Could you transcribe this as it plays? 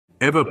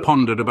Ever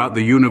pondered about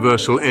the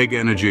universal egg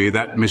energy,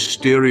 that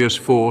mysterious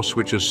force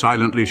which has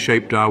silently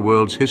shaped our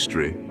world's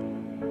history?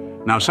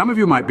 Now, some of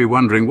you might be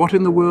wondering, what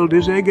in the world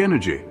is egg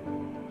energy?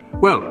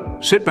 Well,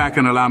 sit back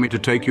and allow me to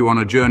take you on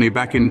a journey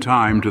back in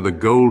time to the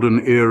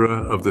golden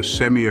era of the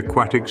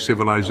semi-aquatic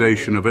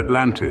civilization of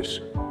Atlantis.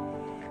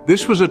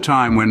 This was a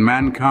time when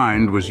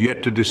mankind was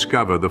yet to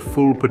discover the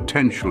full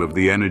potential of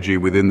the energy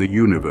within the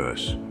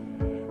universe.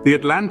 The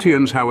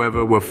Atlanteans,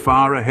 however, were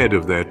far ahead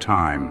of their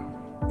time.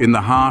 In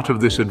the heart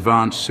of this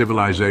advanced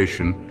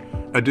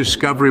civilization, a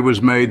discovery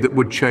was made that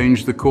would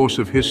change the course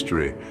of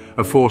history,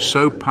 a force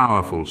so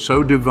powerful,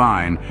 so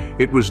divine,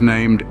 it was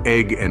named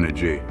egg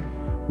energy.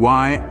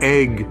 Why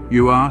egg,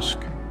 you ask?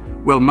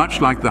 Well, much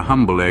like the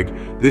humble egg,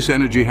 this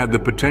energy had the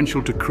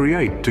potential to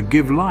create, to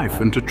give life,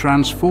 and to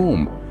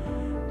transform.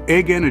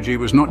 Egg energy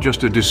was not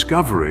just a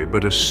discovery,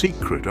 but a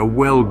secret, a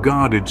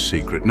well-guarded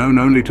secret, known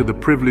only to the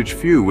privileged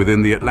few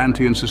within the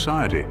Atlantean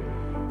society.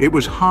 It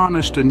was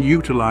harnessed and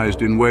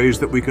utilized in ways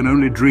that we can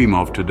only dream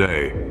of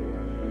today.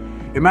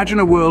 Imagine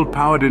a world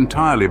powered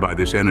entirely by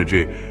this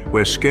energy,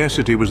 where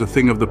scarcity was a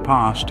thing of the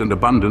past and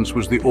abundance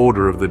was the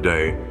order of the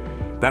day.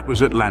 That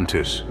was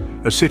Atlantis,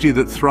 a city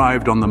that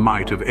thrived on the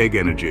might of egg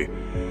energy.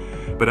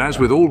 But as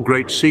with all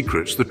great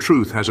secrets, the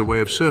truth has a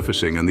way of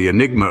surfacing, and the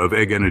enigma of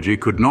egg energy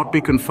could not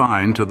be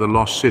confined to the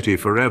lost city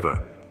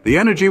forever. The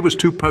energy was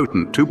too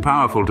potent, too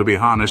powerful to be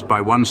harnessed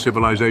by one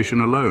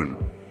civilization alone.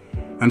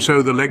 And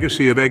so the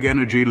legacy of egg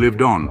energy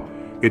lived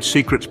on, its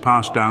secrets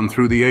passed down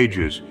through the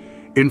ages,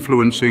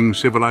 influencing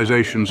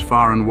civilizations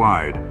far and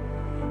wide.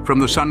 From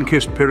the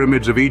sun-kissed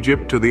pyramids of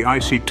Egypt to the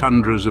icy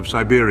tundras of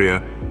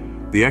Siberia,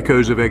 the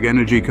echoes of egg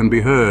energy can be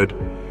heard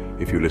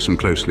if you listen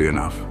closely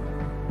enough.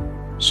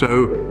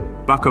 So,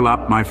 buckle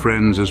up, my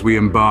friends, as we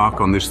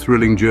embark on this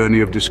thrilling journey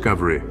of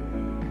discovery.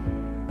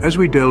 As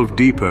we delve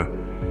deeper,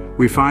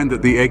 we find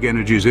that the egg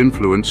energy's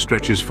influence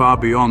stretches far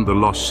beyond the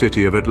lost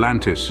city of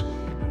Atlantis.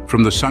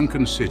 From the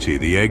sunken city,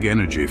 the egg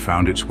energy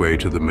found its way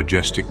to the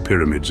majestic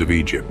pyramids of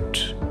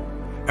Egypt.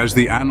 As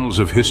the annals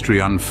of history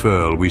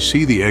unfurl, we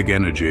see the egg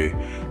energy,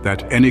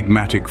 that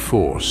enigmatic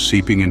force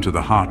seeping into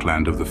the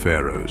heartland of the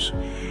pharaohs.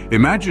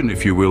 Imagine,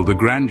 if you will, the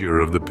grandeur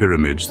of the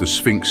pyramids, the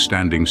Sphinx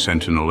standing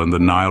sentinel, and the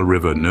Nile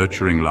River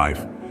nurturing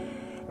life.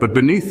 But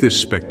beneath this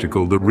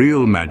spectacle, the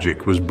real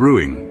magic was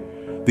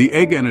brewing. The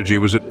egg energy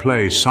was at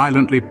play,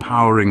 silently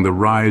powering the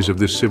rise of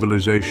this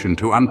civilization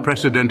to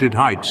unprecedented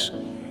heights.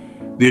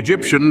 The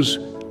Egyptians,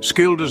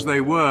 skilled as they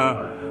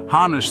were,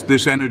 harnessed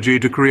this energy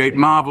to create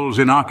marvels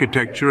in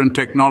architecture and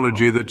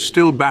technology that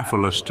still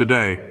baffle us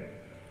today.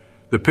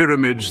 The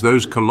pyramids,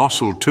 those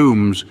colossal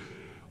tombs,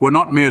 were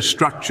not mere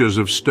structures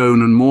of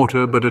stone and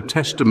mortar, but a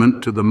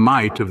testament to the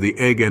might of the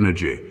egg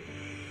energy.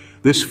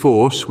 This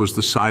force was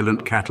the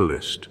silent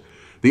catalyst,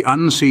 the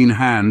unseen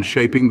hand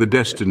shaping the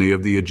destiny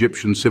of the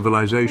Egyptian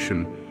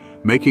civilization,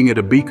 making it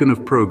a beacon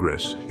of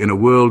progress in a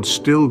world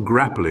still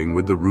grappling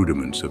with the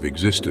rudiments of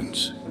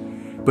existence.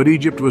 But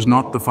Egypt was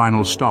not the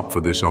final stop for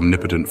this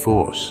omnipotent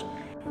force.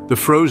 The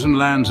frozen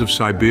lands of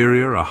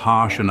Siberia, a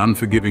harsh and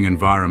unforgiving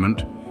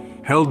environment,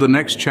 held the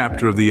next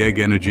chapter of the egg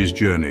energy's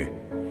journey.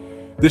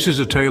 This is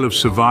a tale of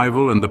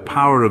survival and the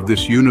power of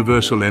this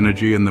universal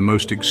energy in the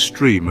most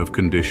extreme of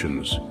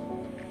conditions.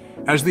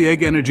 As the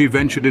egg energy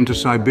ventured into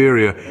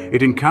Siberia,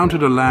 it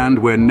encountered a land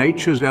where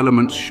nature's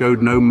elements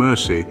showed no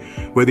mercy,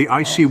 where the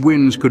icy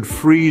winds could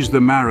freeze the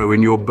marrow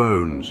in your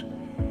bones.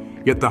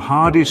 Yet the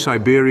hardy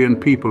Siberian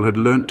people had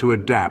learnt to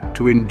adapt,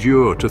 to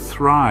endure, to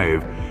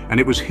thrive, and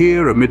it was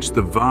here amidst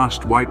the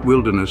vast white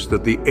wilderness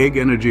that the egg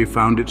energy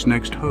found its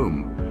next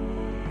home.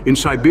 In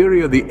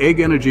Siberia, the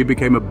egg energy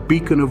became a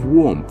beacon of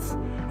warmth,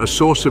 a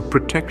source of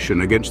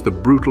protection against the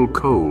brutal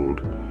cold.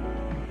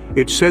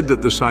 It's said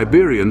that the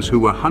Siberians,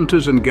 who were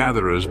hunters and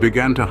gatherers,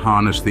 began to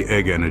harness the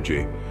egg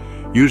energy,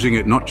 using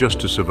it not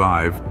just to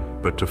survive,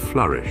 but to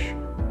flourish.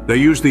 They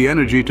used the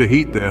energy to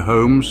heat their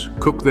homes,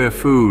 cook their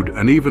food,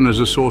 and even as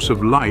a source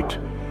of light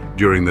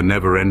during the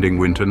never-ending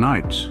winter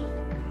nights.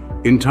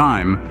 In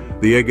time,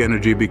 the egg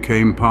energy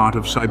became part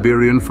of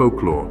Siberian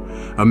folklore,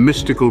 a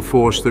mystical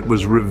force that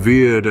was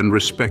revered and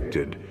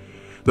respected.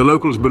 The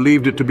locals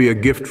believed it to be a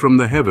gift from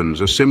the heavens,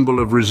 a symbol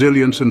of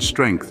resilience and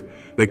strength.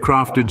 They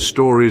crafted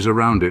stories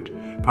around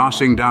it,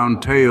 passing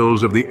down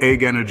tales of the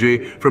egg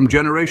energy from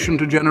generation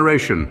to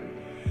generation.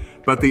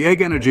 But the egg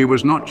energy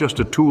was not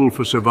just a tool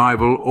for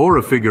survival or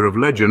a figure of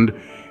legend,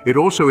 it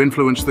also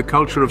influenced the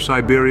culture of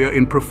Siberia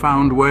in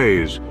profound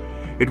ways.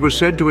 It was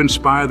said to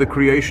inspire the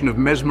creation of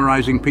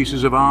mesmerizing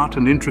pieces of art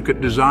and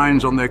intricate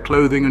designs on their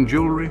clothing and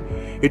jewelry.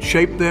 It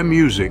shaped their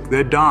music,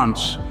 their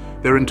dance,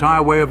 their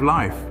entire way of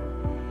life.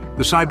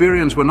 The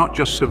Siberians were not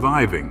just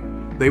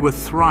surviving, they were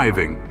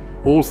thriving,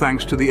 all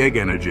thanks to the egg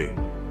energy.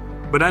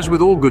 But as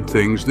with all good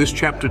things, this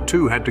chapter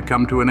too had to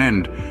come to an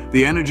end.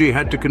 The energy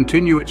had to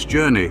continue its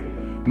journey,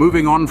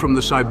 moving on from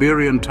the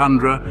Siberian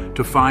tundra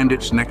to find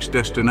its next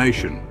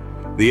destination.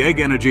 The egg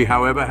energy,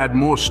 however, had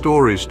more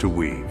stories to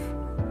weave.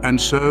 And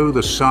so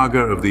the saga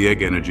of the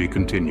egg energy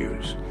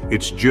continues.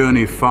 its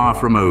journey far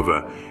from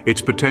over,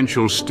 its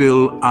potential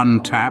still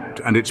untapped,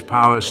 and its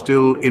power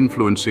still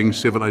influencing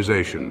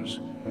civilizations.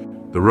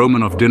 The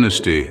Romanov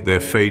dynasty, their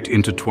fate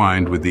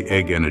intertwined with the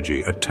egg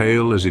energy, a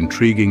tale as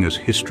intriguing as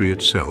history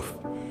itself.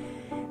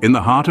 In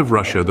the heart of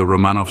Russia, the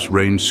Romanovs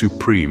reigned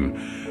supreme,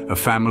 a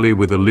family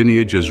with a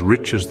lineage as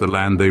rich as the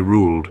land they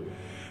ruled.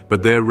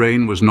 But their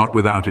reign was not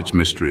without its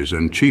mysteries,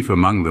 and chief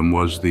among them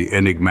was the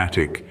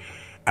enigmatic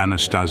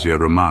Anastasia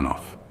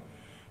Romanov.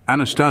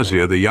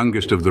 Anastasia, the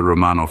youngest of the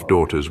Romanov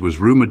daughters, was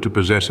rumored to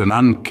possess an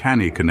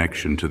uncanny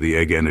connection to the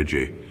egg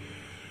energy.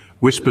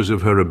 Whispers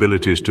of her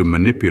abilities to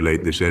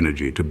manipulate this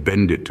energy, to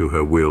bend it to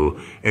her will,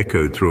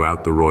 echoed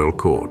throughout the royal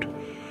court.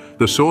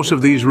 The source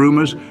of these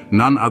rumors,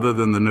 none other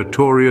than the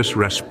notorious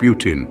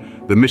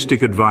Rasputin, the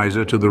mystic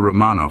advisor to the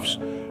Romanovs,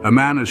 a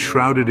man as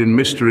shrouded in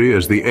mystery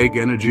as the egg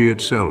energy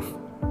itself.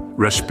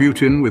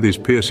 Rasputin, with his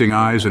piercing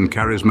eyes and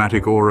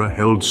charismatic aura,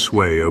 held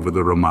sway over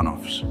the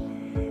Romanovs.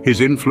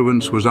 His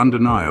influence was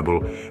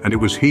undeniable, and it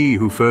was he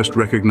who first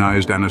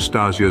recognized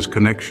Anastasia's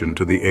connection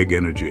to the egg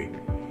energy.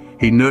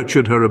 He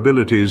nurtured her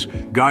abilities,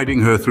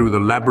 guiding her through the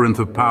labyrinth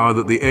of power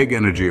that the egg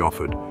energy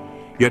offered.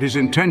 Yet his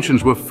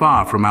intentions were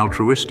far from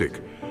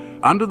altruistic.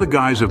 Under the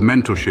guise of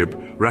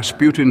mentorship,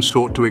 Rasputin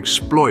sought to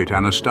exploit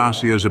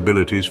Anastasia's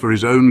abilities for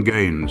his own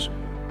gains.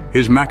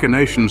 His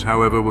machinations,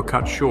 however, were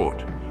cut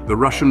short. The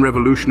Russian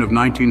Revolution of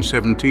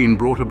 1917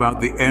 brought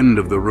about the end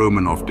of the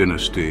Romanov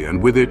dynasty,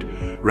 and with it,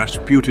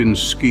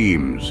 Rasputin's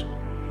schemes.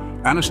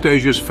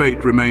 Anastasia's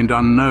fate remained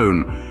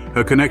unknown,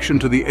 her connection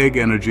to the egg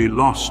energy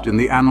lost in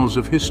the annals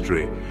of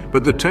history.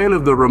 But the tale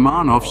of the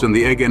Romanovs and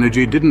the egg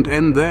energy didn't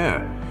end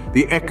there.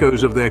 The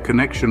echoes of their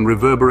connection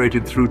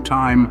reverberated through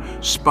time,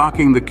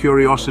 sparking the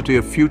curiosity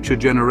of future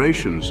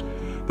generations.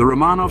 The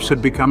Romanovs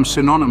had become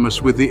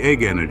synonymous with the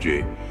egg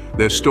energy,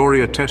 their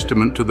story a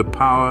testament to the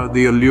power,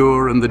 the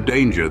allure, and the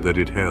danger that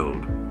it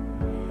held.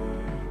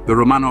 The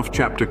Romanov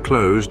chapter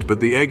closed, but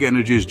the egg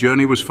energy's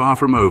journey was far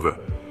from over.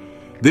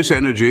 This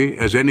energy,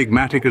 as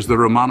enigmatic as the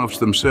Romanovs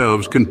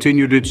themselves,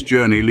 continued its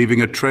journey,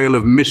 leaving a trail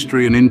of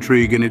mystery and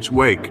intrigue in its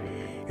wake.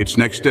 Its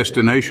next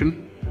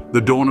destination?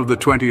 The dawn of the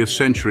 20th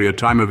century, a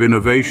time of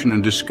innovation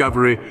and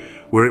discovery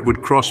where it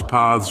would cross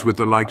paths with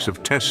the likes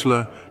of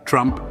Tesla,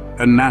 Trump,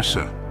 and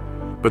NASA.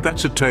 But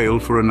that's a tale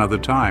for another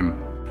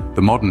time.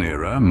 The modern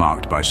era,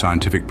 marked by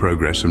scientific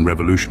progress and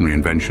revolutionary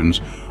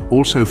inventions,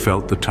 also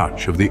felt the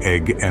touch of the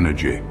egg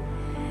energy.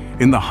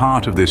 In the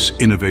heart of this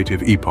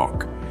innovative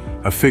epoch,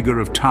 a figure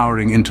of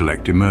towering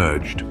intellect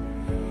emerged.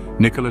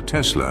 Nikola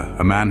Tesla,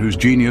 a man whose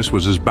genius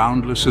was as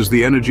boundless as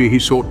the energy he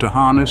sought to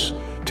harness.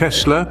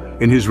 Tesla,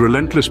 in his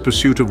relentless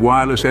pursuit of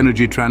wireless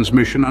energy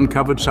transmission,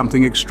 uncovered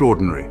something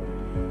extraordinary.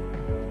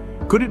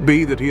 Could it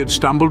be that he had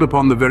stumbled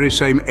upon the very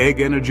same egg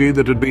energy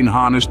that had been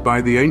harnessed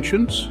by the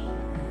ancients?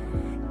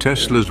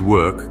 Tesla's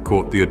work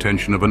caught the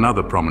attention of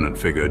another prominent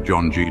figure,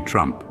 John G.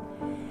 Trump.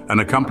 An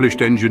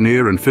accomplished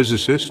engineer and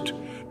physicist,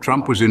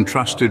 Trump was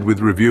entrusted with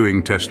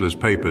reviewing Tesla's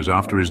papers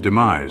after his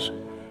demise.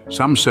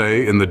 Some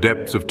say, in the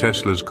depths of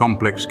Tesla's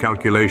complex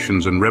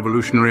calculations and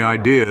revolutionary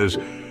ideas,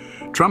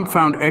 Trump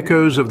found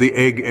echoes of the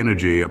egg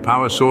energy, a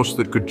power source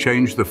that could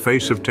change the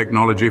face of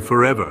technology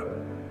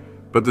forever.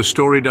 But the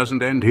story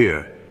doesn't end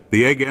here.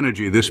 The egg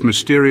energy, this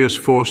mysterious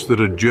force that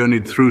had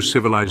journeyed through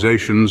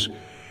civilizations,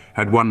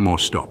 had one more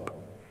stop.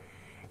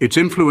 Its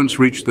influence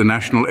reached the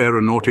National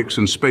Aeronautics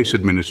and Space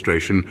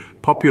Administration,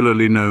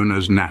 popularly known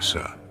as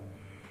NASA.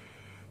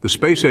 The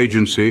space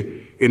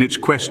agency, in its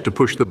quest to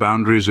push the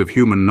boundaries of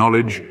human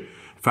knowledge,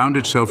 found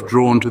itself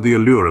drawn to the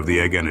allure of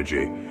the egg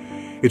energy.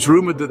 It's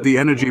rumored that the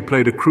energy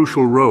played a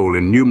crucial role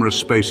in numerous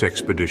space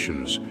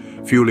expeditions,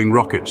 fueling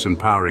rockets and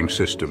powering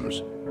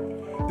systems.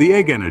 The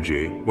egg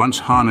energy, once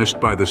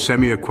harnessed by the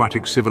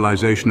semi-aquatic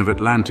civilization of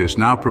Atlantis,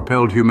 now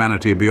propelled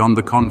humanity beyond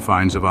the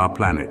confines of our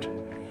planet.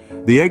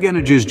 The egg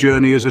energy's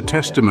journey is a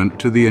testament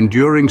to the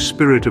enduring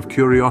spirit of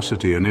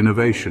curiosity and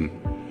innovation.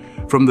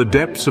 From the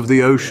depths of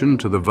the ocean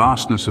to the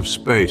vastness of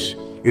space,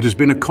 it has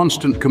been a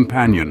constant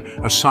companion,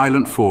 a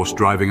silent force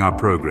driving our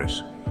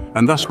progress.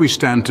 And thus we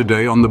stand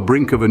today on the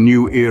brink of a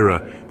new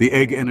era, the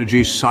egg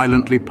energy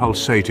silently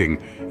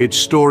pulsating, its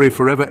story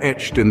forever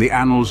etched in the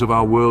annals of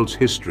our world's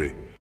history.